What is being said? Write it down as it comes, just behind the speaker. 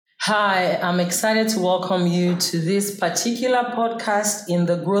Hi, I'm excited to welcome you to this particular podcast in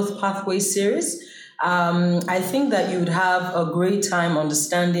the Growth Pathway series. I think that you would have a great time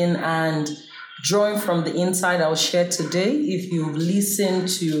understanding and drawing from the insight I'll share today if you've listened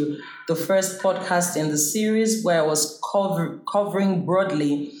to the first podcast in the series where I was covering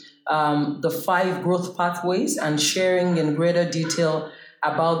broadly the 5 growth pathways and sharing in greater detail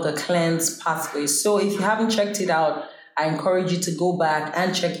about the cleanse pathway. So if you haven't checked it out, I encourage you to go back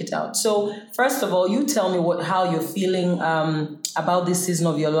and check it out. So first of all, you tell me how you're feeling about this season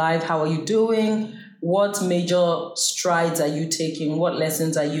of your life. How are you doing? What major strides are you taking? What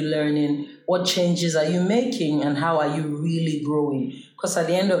lessons are you learning? What changes are you making? And how are you really growing? Because at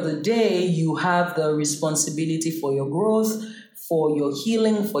the end of the day, you have the responsibility for your growth, for your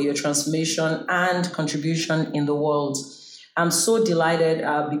healing, for your transformation and contribution in the world. I'm so delighted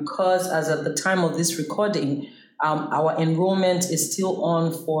because as at the time of this recording, our enrollment is still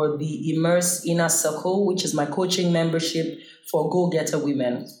on for the Immerse Inner Circle, which is my coaching membership for go-getter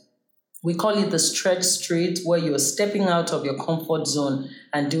women. We call it the stretch street, where you're stepping out of your comfort zone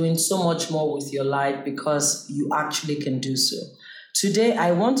and doing so much more with your life because you actually can do so. Today,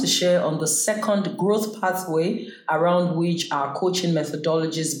 I want to share on the second growth pathway around which our coaching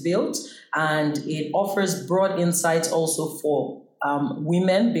methodology is built, and it offers broad insights also for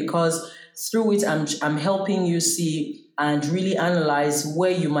women because through it, I'm helping you see and really analyze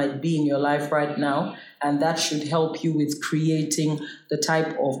where you might be in your life right now. And that should help you with creating the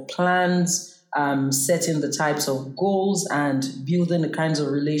type of plans, setting the types of goals, and building the kinds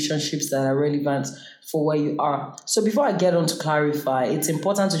of relationships that are relevant for where you are. So before I get on to clarify, it's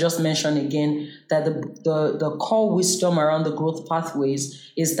important to just mention again that the core wisdom around the growth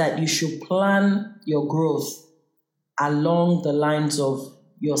pathways is that you should plan your growth along the lines of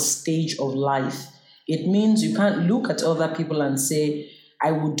your stage of life. It means you can't look at other people and say,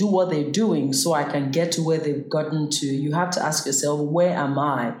 I will do what they're doing so I can get to where they've gotten to. You have to ask yourself, where am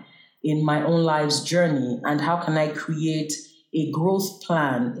I in my own life's journey? And how can I create a growth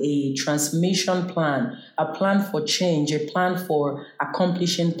plan, a transformation plan, a plan for change, a plan for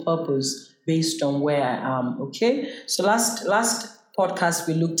accomplishing purpose based on where I am, okay? So last podcast,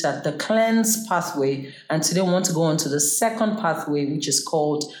 we looked at the cleanse pathway, and today we want to go on to the second pathway, which is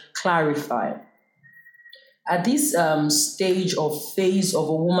called clarify. At this phase of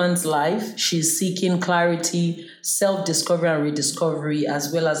a woman's life, she's seeking clarity, self-discovery and rediscovery,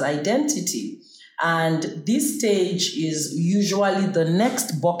 as well as identity. And this stage is usually the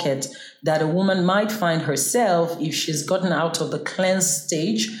next bucket that a woman might find herself if she's gotten out of the cleanse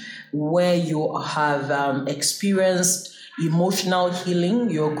stage, where you have experienced emotional healing,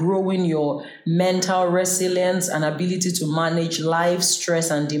 you're growing your mental resilience and ability to manage life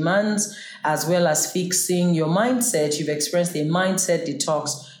stress and demands, as well as fixing your mindset. You've experienced a mindset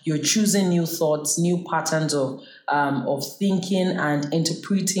detox. You're choosing new thoughts, new patterns of thinking and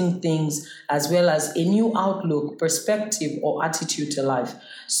interpreting things, as well as a new outlook, perspective, or attitude to life.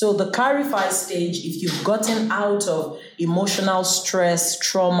 So the clarify stage, if you've gotten out of emotional stress,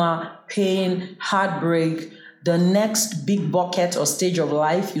 trauma, pain, heartbreak, the next big bucket or stage of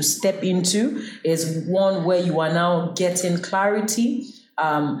life you step into is one where you are now getting clarity,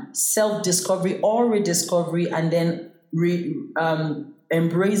 self-discovery or rediscovery, and then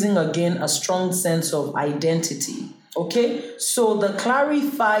embracing again a strong sense of identity. Okay, so the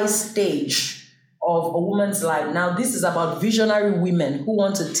clarify stage of a woman's life. Now, this is about visionary women who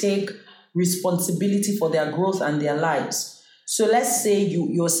want to take responsibility for their growth and their lives. So let's say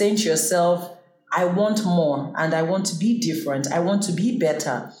you're saying to yourself, I want more and I want to be different. I want to be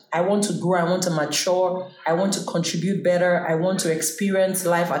better. I want to grow. I want to mature. I want to contribute better. I want to experience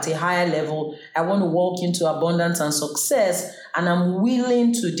life at a higher level. I want to walk into abundance and success. And I'm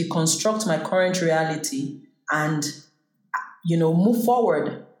willing to deconstruct my current reality and, move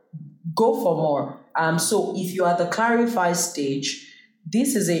forward, go for more. So if you are at the clarify stage,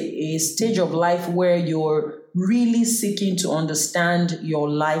 this is a stage of life where you're really seeking to understand your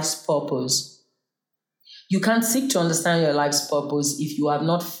life's purpose. You can't seek to understand your life's purpose if you have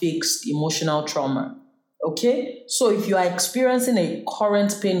not fixed emotional trauma. Okay? So if you are experiencing a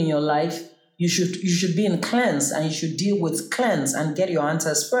current pain in your life, you should be in cleanse, and you should deal with cleanse and get your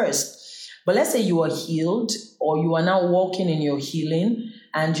answers first. But let's say you are healed, or you are now walking in your healing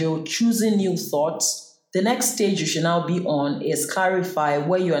and you're choosing new thoughts. The next stage you should now be on is clarify,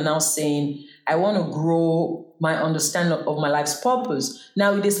 where you are now saying, I want to grow my understanding of my life's purpose.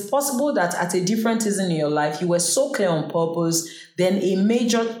 Now, it is possible that at a different season in your life, you were so clear on purpose, then a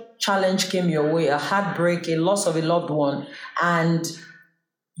major challenge came your way, a heartbreak, a loss of a loved one, and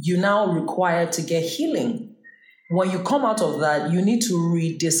you now require to get healing. when you come out of that, you need to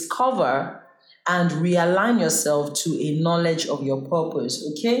rediscover and realign yourself to a knowledge of your purpose,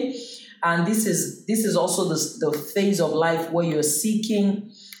 okay? And this is also the phase of life where you're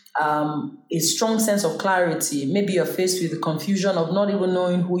seeking a strong sense of clarity. Maybe you're faced with the confusion of not even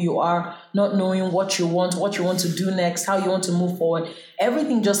knowing who you are, not knowing what you want to do next, how you want to move forward.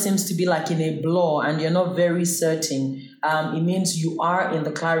 Everything just seems to be like in a blur and you're not very certain. It means you are in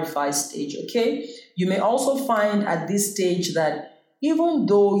the clarify stage, okay? You may also find at this stage that even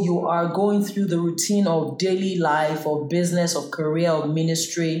though you are going through the routine of daily life, of business, of career, of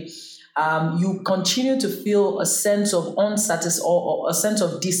ministry, you continue to feel a sense of or a sense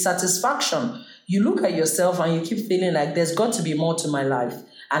of dissatisfaction. You look at yourself and you keep feeling like there's got to be more to my life.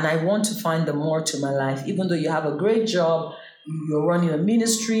 And I want to find the more to my life. Even though you have a great job, you're running a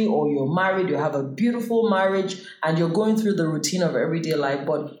ministry, or you're married, you have a beautiful marriage, and you're going through the routine of everyday life.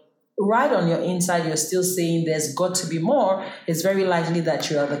 But right on your inside, you're still saying there's got to be more. It's very likely that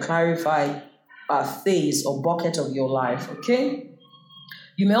you are the clarified phase or bucket of your life, okay?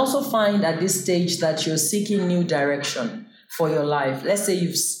 You may also find at this stage that you're seeking new direction for your life. Let's say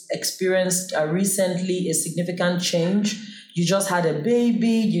you've experienced recently a significant change. You just had a baby,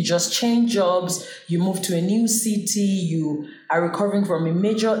 you just changed jobs, you moved to a new city, you are recovering from a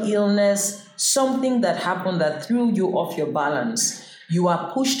major illness, something that happened that threw you off your balance. You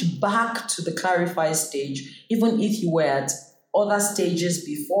are pushed back to the clarify stage, even if you were at other stages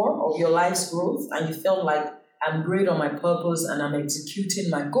before of your life's growth and you felt like I'm great on my purpose and I'm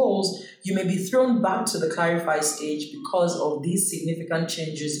executing my goals. You may be thrown back to the clarify stage because of these significant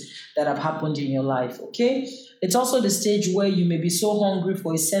changes that have happened in your life, okay? It's also the stage where you may be so hungry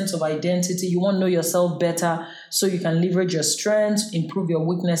for a sense of identity. You want to know yourself better so you can leverage your strengths, improve your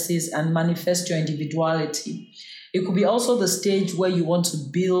weaknesses, and manifest your individuality. It could be also the stage where you want to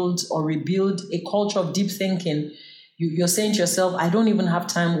build or rebuild a culture of deep thinking. You're saying to yourself, I don't even have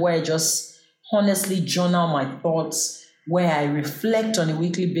time where I just honestly journal my thoughts, where I reflect on a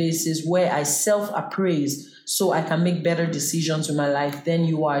weekly basis, where I self-appraise so I can make better decisions in my life. Then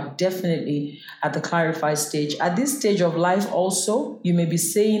you are definitely at the clarify stage. At this stage of life also, you may be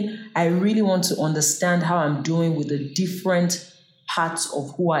saying, I really want to understand how I'm doing with the different parts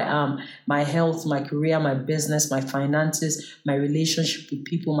of who I am, my health, my career, my business, my finances, my relationship with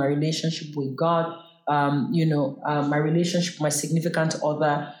people, my relationship with God, my relationship with my significant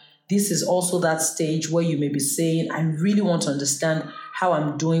other. This is also that stage where you may be saying, I really want to understand how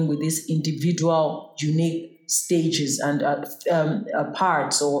I'm doing with these individual, unique stages and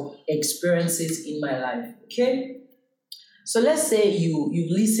parts or experiences in my life, okay? So let's say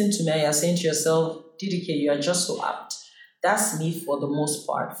you've listened to me and you're saying to yourself, DDK, you are just so apt. That's me for the most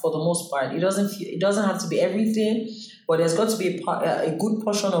part. For the most part, it doesn't have to be everything, but there's got to be a good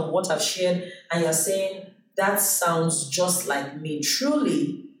portion of what I've shared. And you're saying, that sounds just like me.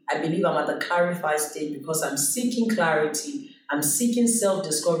 Truly, I believe I'm at the clarify stage because I'm seeking clarity, I'm seeking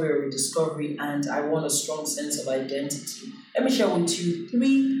self-discovery or rediscovery, and I want a strong sense of identity. Let me share with you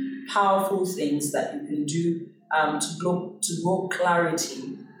 3 powerful things that you can do to grow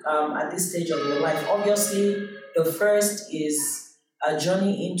clarity at this stage of your life. Obviously, the first is a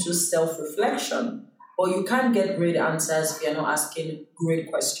journey into self-reflection, but you can't get great answers if you're not asking great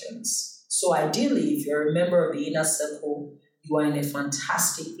questions. So ideally, if you're a member of the inner circle, you are in a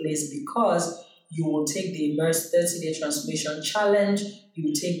fantastic place because you will take the Immerse 30-Day Transformation Challenge, you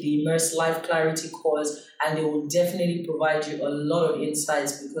will take the Immerse Life Clarity course, and they will definitely provide you a lot of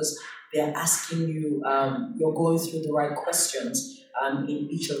insights because they're asking you, you're going through the right questions in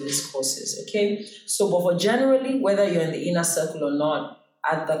each of these courses, okay? So, but for generally, whether you're in the inner circle or not,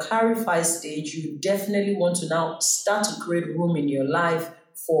 at the clarify stage, you definitely want to now start to create room in your life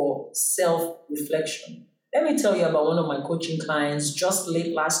for self-reflection. Let me tell you about one of my coaching clients just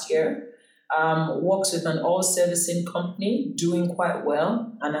late last year. Works with an oil servicing company, doing quite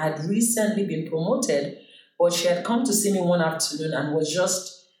well, and had recently been promoted. But she had come to see me one afternoon and was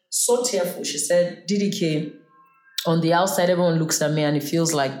just so tearful. She said, DDK, on the outside, everyone looks at me and it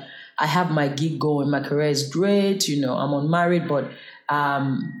feels like I have my gig going. My career is great. I'm unmarried, but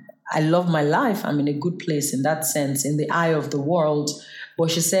I love my life. I'm in a good place in that sense, in the eye of the world.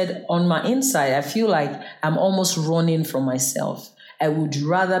 But she said, on my inside, I feel like I'm almost running from myself. I would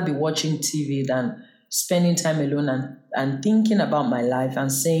rather be watching TV than spending time alone and thinking about my life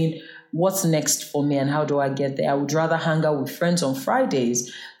and saying, what's next for me and how do I get there? I would rather hang out with friends on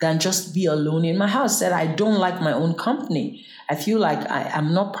Fridays than just be alone in my house. Said, I don't like my own company. I feel like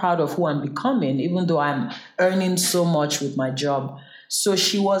I'm not proud of who I'm becoming, even though I'm earning so much with my job. So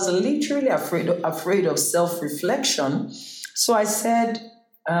she was literally afraid of self-reflection. So I said,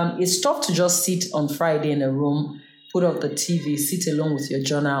 It's tough to just sit on Friday in a room, put off the TV, sit alone with your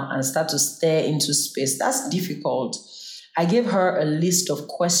journal and start to stare into space. That's difficult. I gave her a list of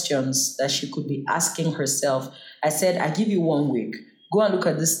questions that she could be asking herself. I said, I give you 1 week. Go and look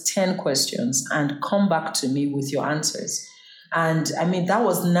at these 10 questions and come back to me with your answers. And I mean, that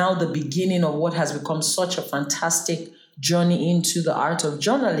was now the beginning of what has become such a fantastic journey into the art of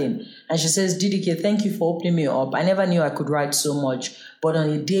journaling. And she says, DDK, thank you for opening me up. I never knew I could write so much. But on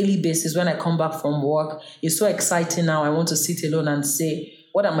a daily basis, when I come back from work, it's so exciting now. I want to sit alone and say,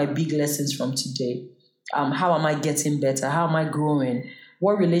 what are my big lessons from today? How am I getting better? How am I growing?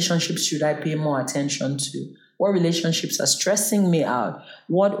 What relationships should I pay more attention to? What relationships are stressing me out?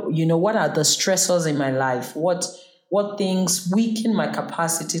 What are the stressors in my life? What things weaken my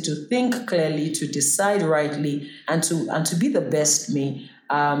capacity to think clearly, to decide rightly, and to be the best me?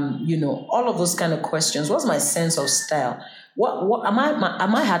 All of those kind of questions. What's my sense of style? What am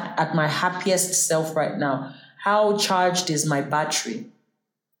I at my happiest self right now? How charged is my battery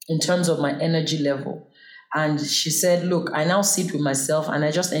in terms of my energy level? And she said, look, I now sit with myself and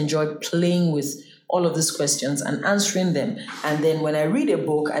I just enjoy playing with all of these questions and answering them. And then when I read a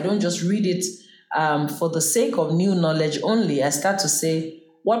book, I don't just read it for the sake of new knowledge only. I start to say,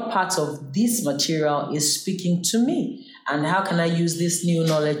 what part of this material is speaking to me? And how can I use this new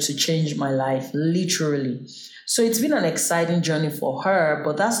knowledge to change my life, literally? So it's been an exciting journey for her,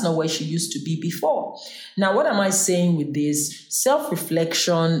 but that's not where she used to be before. Now, what am I saying with this?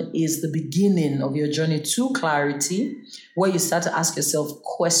 Self-reflection is the beginning of your journey to clarity, where you start to ask yourself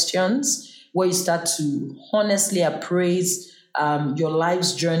questions, where you start to honestly appraise your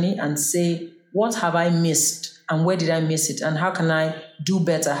life's journey and say, what have I missed and where did I miss it? And how can I do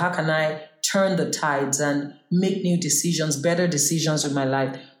better? How can I turn the tides and make new decisions, better decisions with my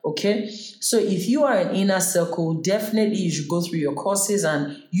life? Okay, so if you are an inner circle, definitely you should go through your courses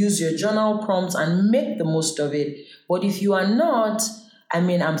and use your journal prompts and make the most of it. But if you are not,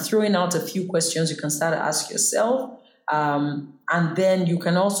 I'm throwing out a few questions you can start to ask yourself. And then you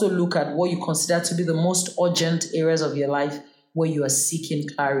can also look at what you consider to be the most urgent areas of your life where you are seeking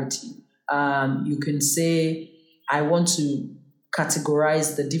clarity. You can say, I want to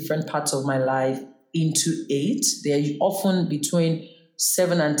categorize the different parts of my life into 8. They are often between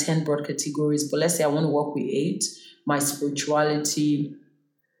 7 and 10 broad categories, but let's say I want to work with 8. My spirituality,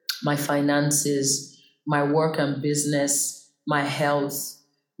 my finances, my work and business, my health,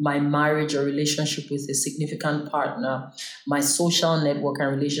 my marriage or relationship with a significant partner, my social network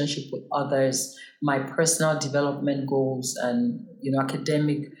and relationship with others, my personal development goals and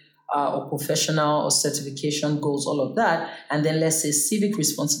academic or professional or certification goals, all of that. And then let's say civic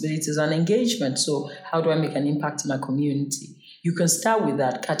responsibilities and engagement. So how do I make an impact in my community? You can start with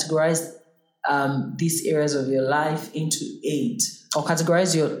that, categorize these areas of your life into 8, or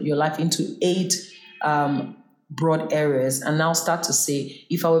categorize your life into 8 broad areas, and now start to say,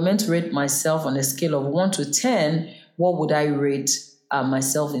 if I were meant to rate myself on a scale of 1 to 10, what would I rate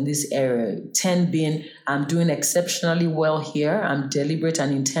myself in this area? 10 being, I'm doing exceptionally well here, I'm deliberate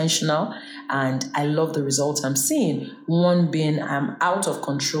and intentional, and I love the results I'm seeing. 1 being, I'm out of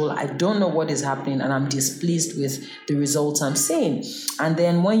control, I don't know what is happening, and I'm displeased with the results I'm seeing. And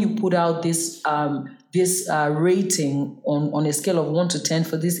then when you put out this rating on a scale of 1 to 10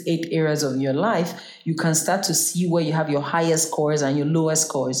 for these 8 areas of your life, you can start to see where you have your highest scores and your lowest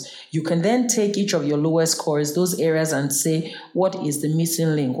scores. You can then take each of your lowest scores, those areas, and say, what is the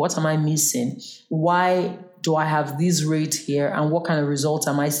missing link? What am I missing? Why do I have this rate here? And what kind of results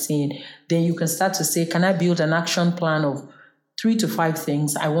am I seeing? Then you can start to say, can I build an action plan of 3 to 5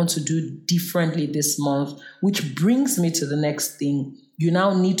 things I want to do differently this month? Which brings me to the next thing. You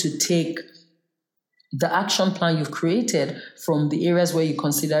now need to take the action plan you've created from the areas where you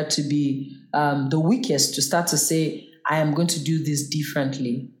consider to be the weakest to start to say, I am going to do this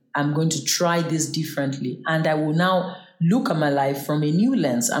differently. I'm going to try this differently. And I will now look at my life from a new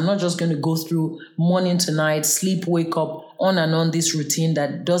lens. I'm not just going to go through morning to night, sleep, wake up, on and on this routine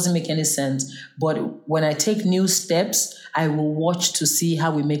that doesn't make any sense. But when I take new steps, I will watch to see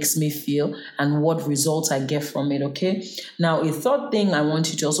how it makes me feel and what results I get from it, okay? Now, a third thing I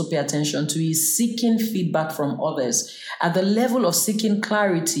want you to also pay attention to is seeking feedback from others. At the level of seeking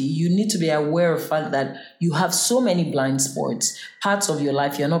clarity, you need to be aware of the fact that you have so many blind spots, parts of your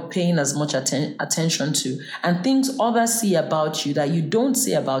life you're not paying as much attention to, and things others see about you that you don't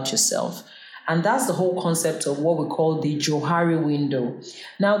see about yourself. And that's the whole concept of what we call the Johari window.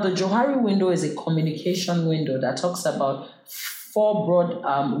 Now, the Johari window is a communication window that talks about four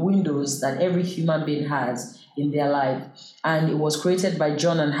broad windows that every human being has in their life. And it was created by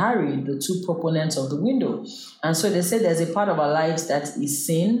John and Harry, the two proponents of the window. And so they say there's a part of our lives that is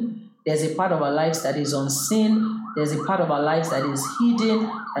sin, there's a part of our lives that is unseen, there's a part of our lives that is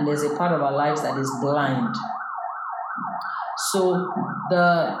hidden, and there's a part of our lives that is blind. So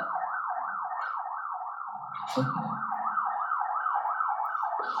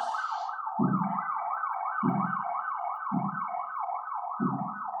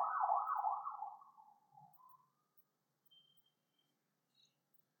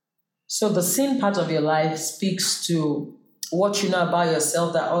the sin part of your life speaks to what you know about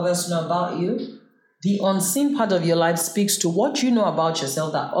yourself that others know about you. The unseen part of your life speaks to what you know about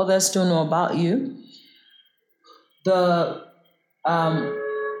yourself that others don't know about you. The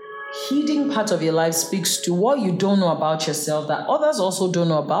hidden part of your life speaks to what you don't know about yourself that others also don't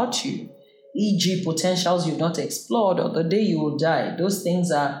know about you, e.g. potentials you've not explored or the day you will die. Those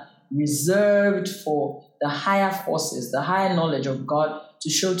things are reserved for the higher forces, the higher knowledge of God to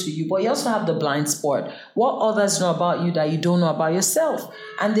show to you. But you also have the blind spot, what others know about you that you don't know about yourself.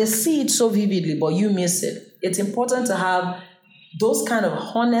 And they see it so vividly, but you miss it. It's important to have those kind of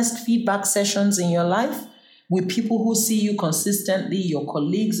honest feedback sessions in your life with people who see you consistently, your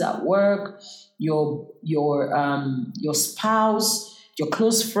colleagues at work, your spouse, your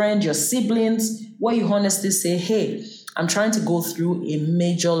close friend, your siblings, where you honestly say, hey, I'm trying to go through a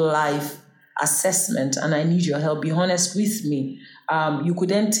major life assessment and I need your help. Be honest with me. You could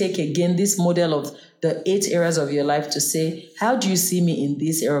then take again this model of the 8 areas of your life to say, how do you see me in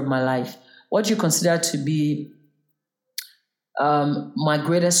this area of my life? What do you consider to be my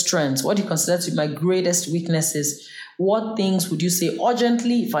greatest strengths? What do you consider to be my greatest weaknesses? What things would you say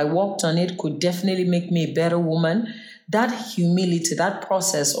urgently, if I worked on it, could definitely make me a better woman? That humility, that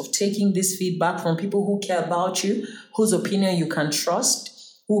process of taking this feedback from people who care about you, whose opinion you can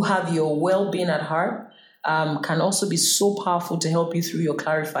trust, who have your well-being at heart, can also be so powerful to help you through your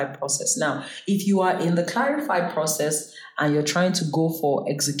Clarify process. Now, if you are in the Clarify process and you're trying to go for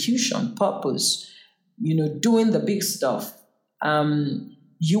execution, purpose, doing the big stuff,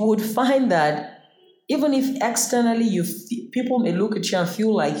 you would find that even if externally people may look at you and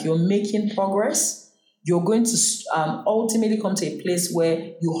feel like you're making progress, you're going to ultimately come to a place where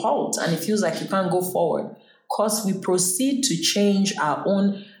you halt and it feels like you can't go forward, because we proceed to change our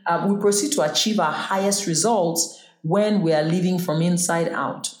own, we proceed to achieve our highest results when we are living from inside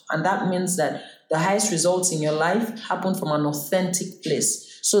out. And that means that the highest results in your life happen from an authentic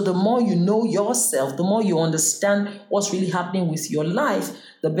place. So the more you know yourself, the more you understand what's really happening with your life,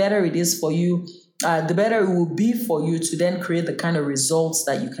 the better it is for you, the better it will be for you to then create the kind of results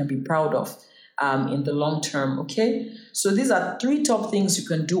that you can be proud of in the long term, okay? So these are 3 top things you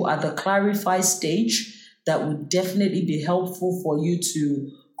can do at the Clarify stage that would definitely be helpful for you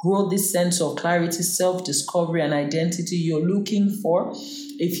to grow this sense of clarity, self-discovery, and identity you're looking for.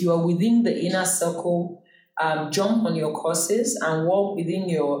 If you are within the inner circle, jump on your courses and walk within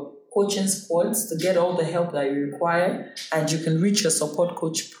your coaching squads to get all the help that you require. And you can reach your support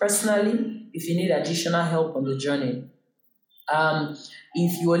coach personally if you need additional help on the journey.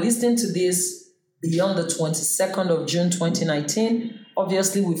 If you are listening to this beyond the 22nd of June 2019,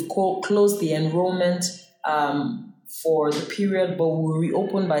 obviously we've closed the enrollment for the period, but we'll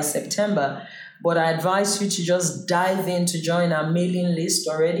reopen by September. But I advise you to just dive in to join our mailing list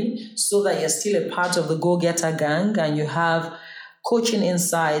already so that you're still a part of the Go-Getter gang and you have coaching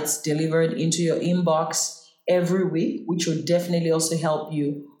insights delivered into your inbox every week, which will definitely also help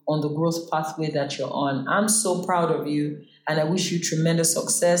you on the growth pathway that you're on. I'm so proud of you and I wish you tremendous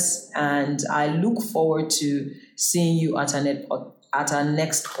success, and I look forward to seeing you at our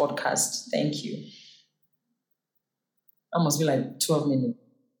next podcast. Thank you. That must be like 12 minutes.